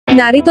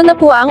Narito na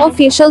po ang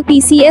official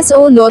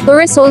PCSO Lotto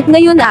result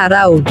ngayon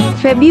araw.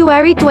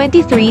 February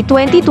 23,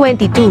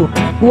 2022,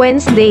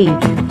 Wednesday.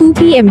 2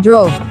 PM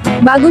draw.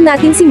 Bago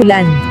natin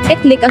simulan,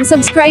 e-click ang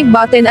subscribe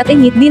button at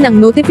i-hit din ang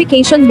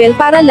notification bell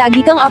para lagi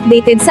kang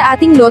updated sa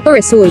ating Lotto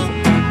result.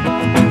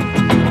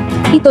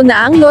 Ito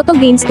na ang Lotto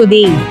games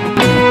today.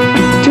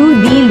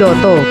 2D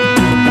Lotto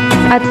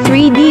at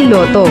 3D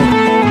Lotto.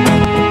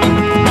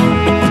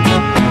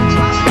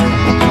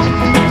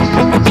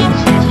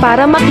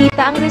 Para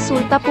makita ang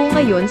resulta po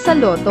ngayon sa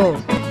Lotto,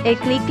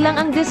 e-click lang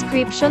ang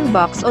description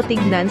box o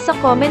tignan sa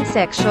comment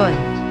section.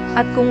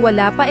 At kung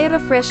wala pa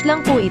refresh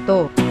lang po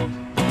ito.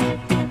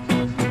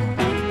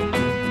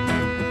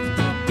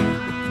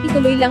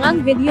 Ituloy lang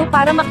ang video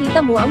para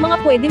makita mo ang mga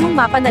pwede mong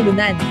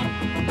mapanalunan.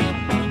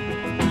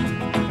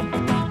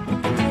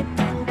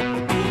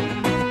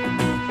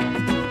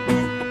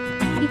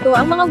 Ito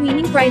ang mga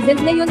winning prizes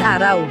ngayon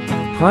araw.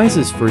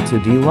 Prizes for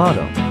 2D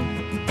Lotto.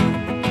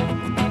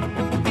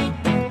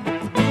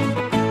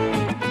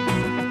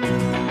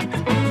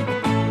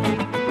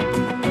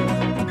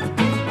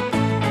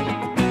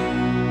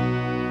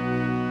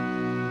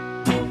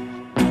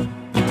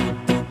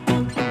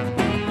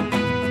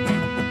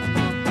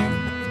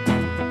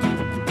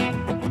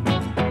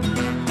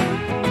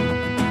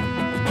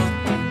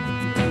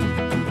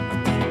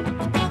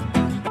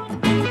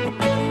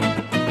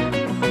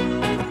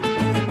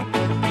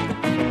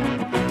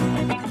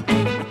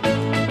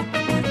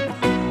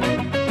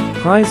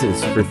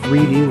 Prizes for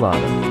 3D Lotto.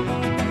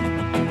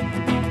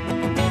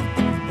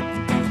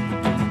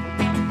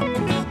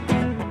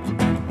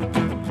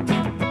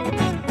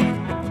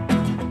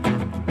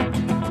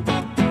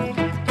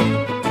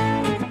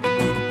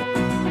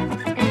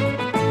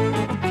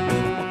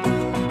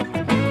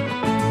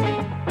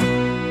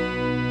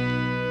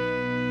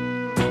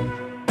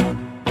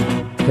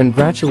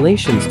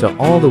 Congratulations to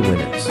all the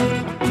winners.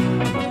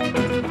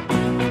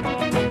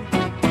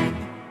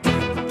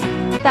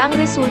 Ang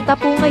resulta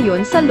po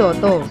ngayon sa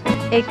Lotto.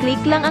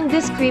 E-click lang ang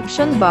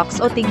description box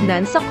o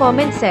tignan sa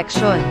comment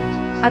section.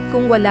 At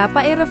kung wala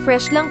pa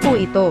refresh lang po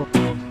ito.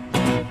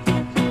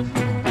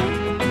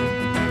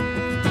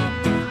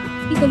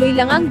 Ituloy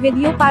lang ang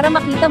video para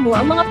makita mo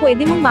ang mga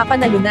pwede mong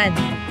mapanalunan.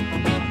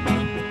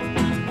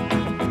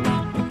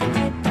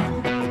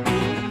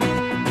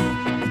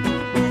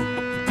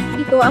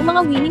 Ito ang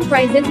mga winning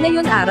prizes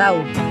ngayon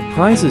araw.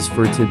 Prizes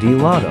for 2D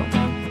Lotto.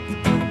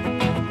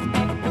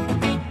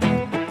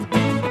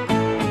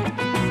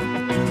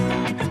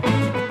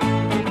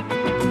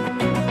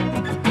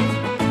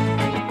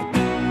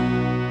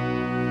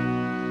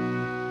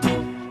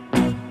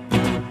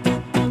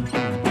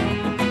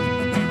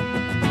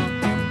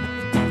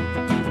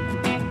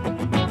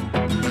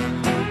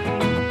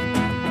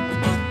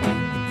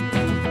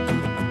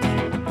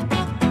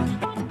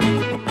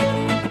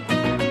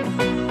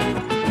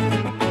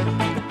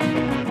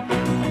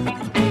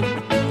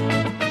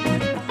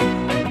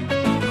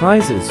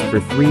 Prizes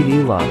for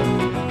 3D Lotto.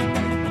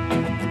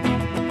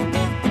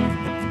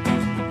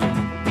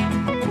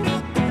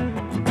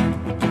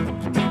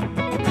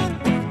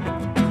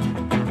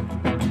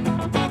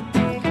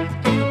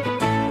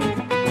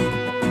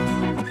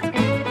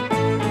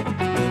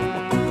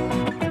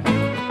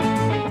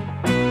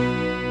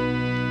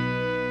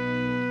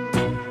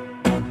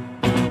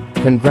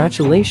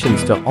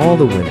 Congratulations to all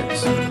the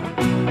winners.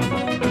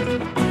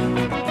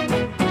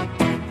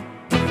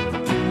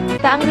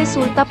 Ang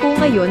resulta po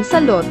ngayon sa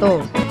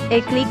Lotto.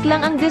 E-click lang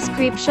ang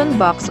description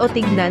box o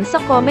tignan sa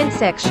comment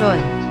section.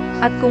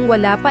 At kung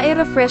wala pa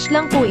refresh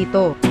lang po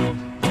ito.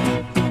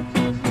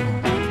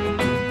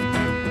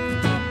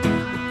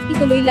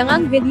 Ituloy lang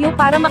ang video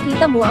para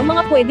makita mo ang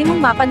mga pwede mong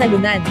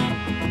mapanalunan.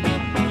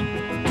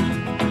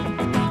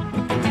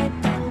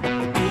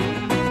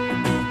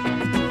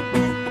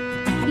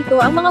 Ito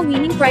ang mga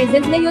winning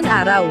prizes ngayon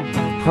araw.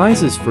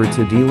 Prizes for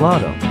 2D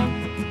Lotto.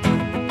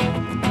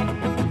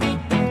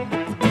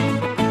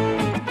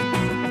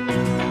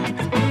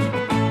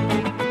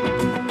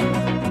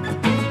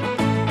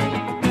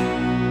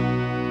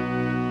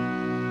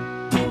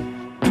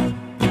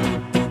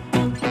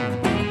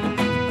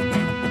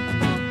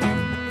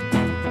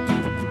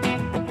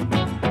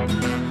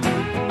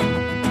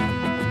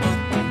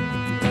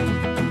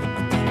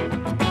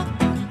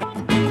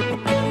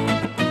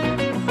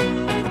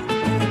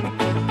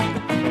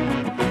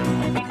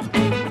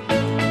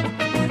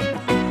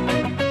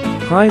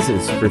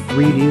 Prizes for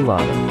 3D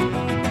Lotto.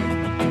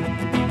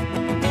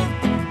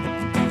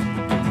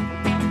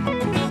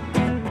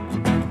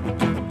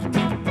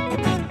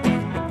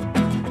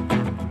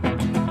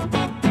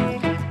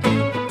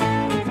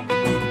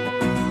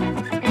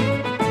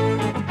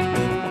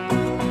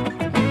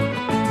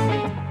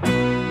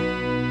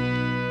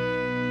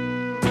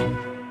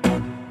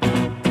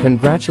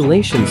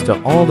 Congratulations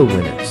to all the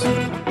winners.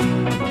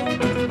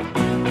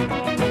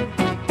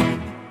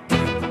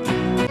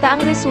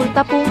 Ang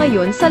resulta po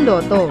ngayon sa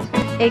Lotto.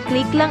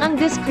 E-click lang ang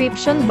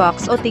description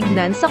box o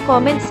tignan sa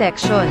comment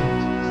section.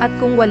 At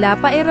kung wala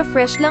pa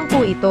refresh lang po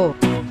ito.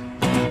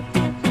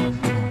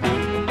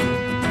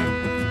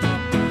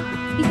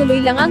 Ituloy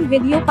lang ang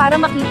video para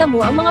makita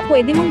mo ang mga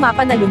pwede mong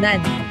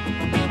mapanalunan.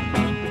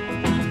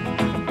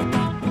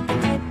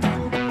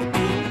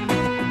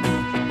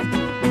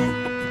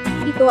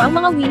 Ito ang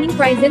mga winning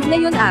prizes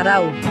ngayon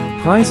araw.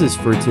 Prizes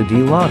for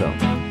today Lotto.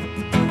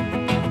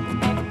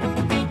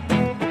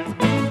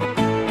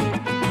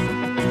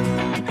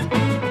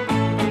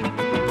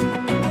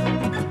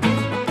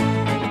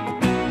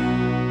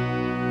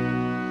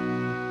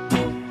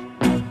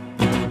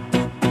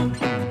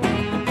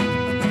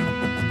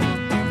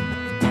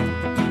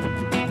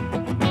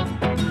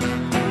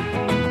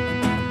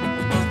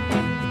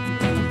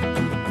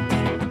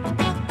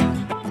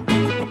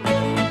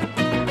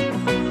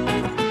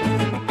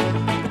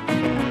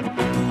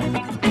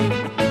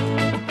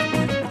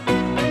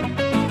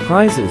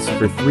 Prizes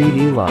for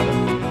 3D Lotto.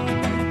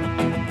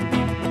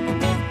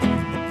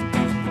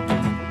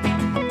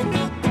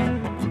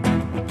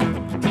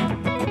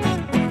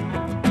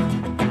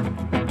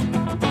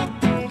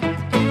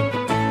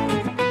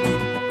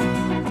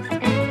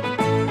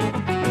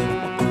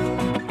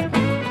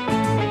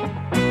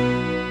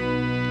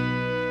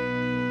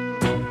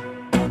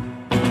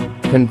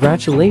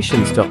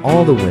 Congratulations to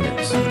all the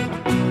winners.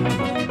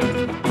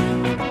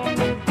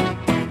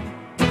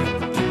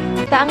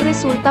 Ang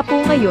resulta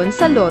po ngayon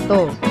sa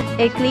Lotto.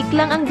 Click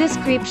lang ang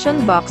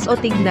description box o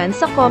tignan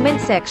sa comment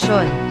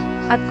section.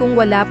 At kung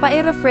wala pa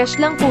refresh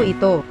lang po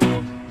ito.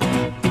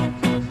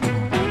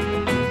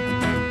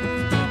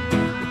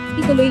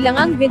 Ituloy lang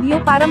ang video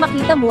para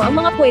makita mo ang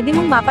mga pwede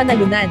mong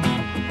mapanalunan.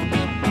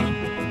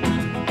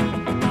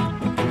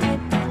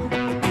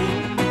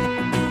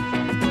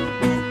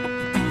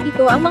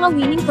 Ito ang mga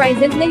winning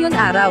prizes ngayon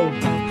araw.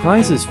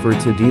 Prizes for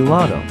today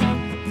Lotto.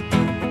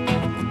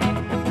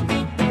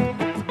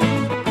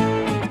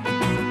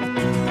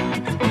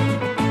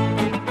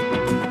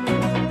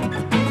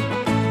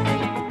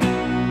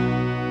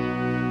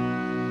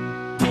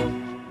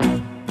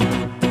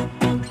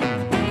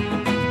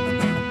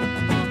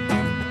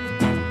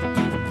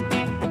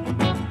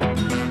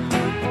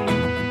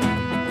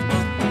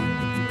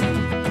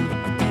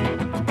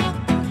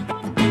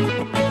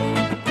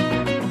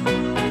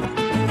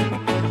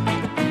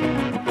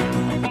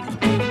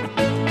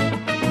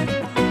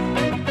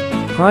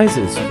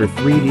 Prizes for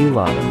 3D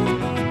Lotto.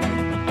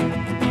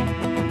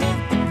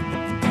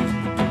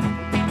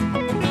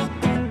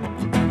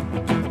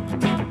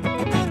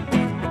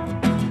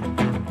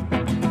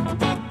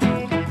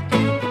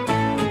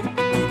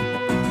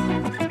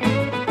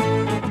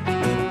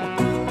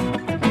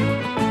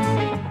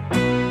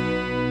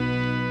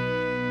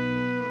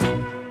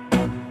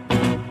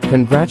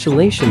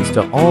 Congratulations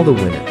to all the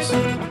winners.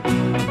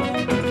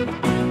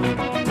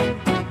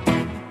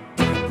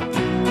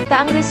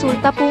 Ang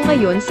resulta po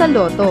ngayon sa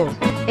Lotto.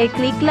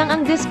 Click lang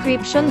ang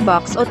description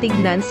box o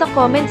tignan sa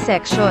comment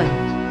section.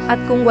 At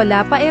kung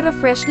wala pa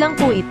refresh lang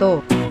po ito.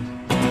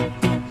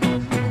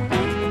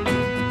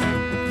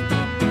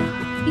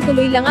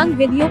 Ituloy lang ang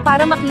video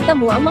para makita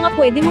mo ang mga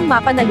pwede mong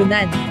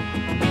mapanalunan.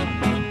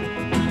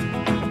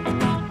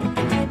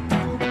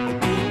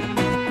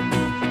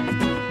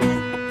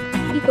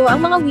 Ito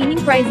ang mga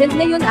winning prizes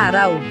ngayon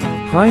araw.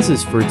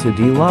 Prizes for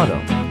today Lotto.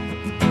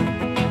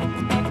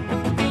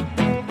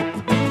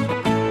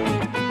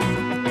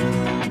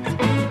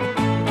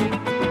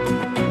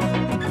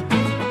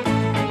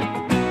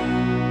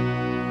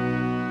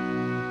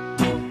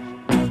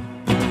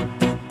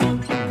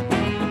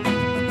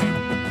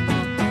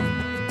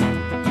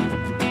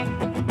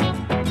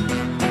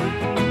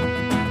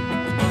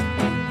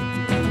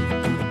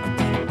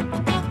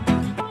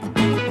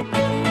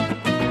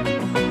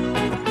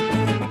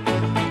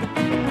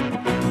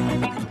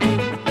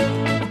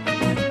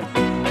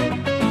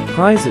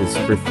 Prizes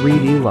for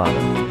 3D Lotto.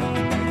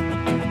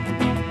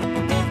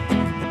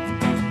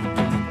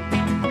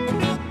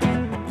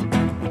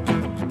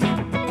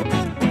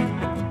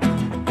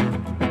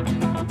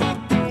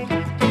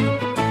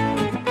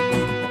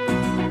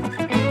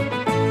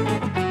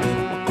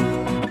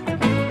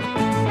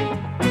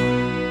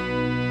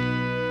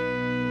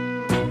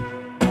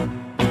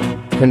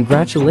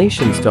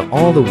 Congratulations to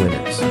all the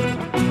winners.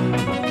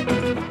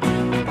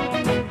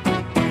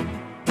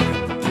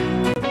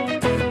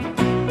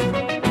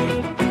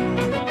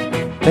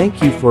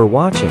 Thank you for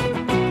watching.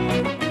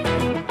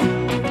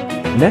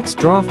 Next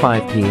draw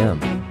 5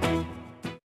 p.m.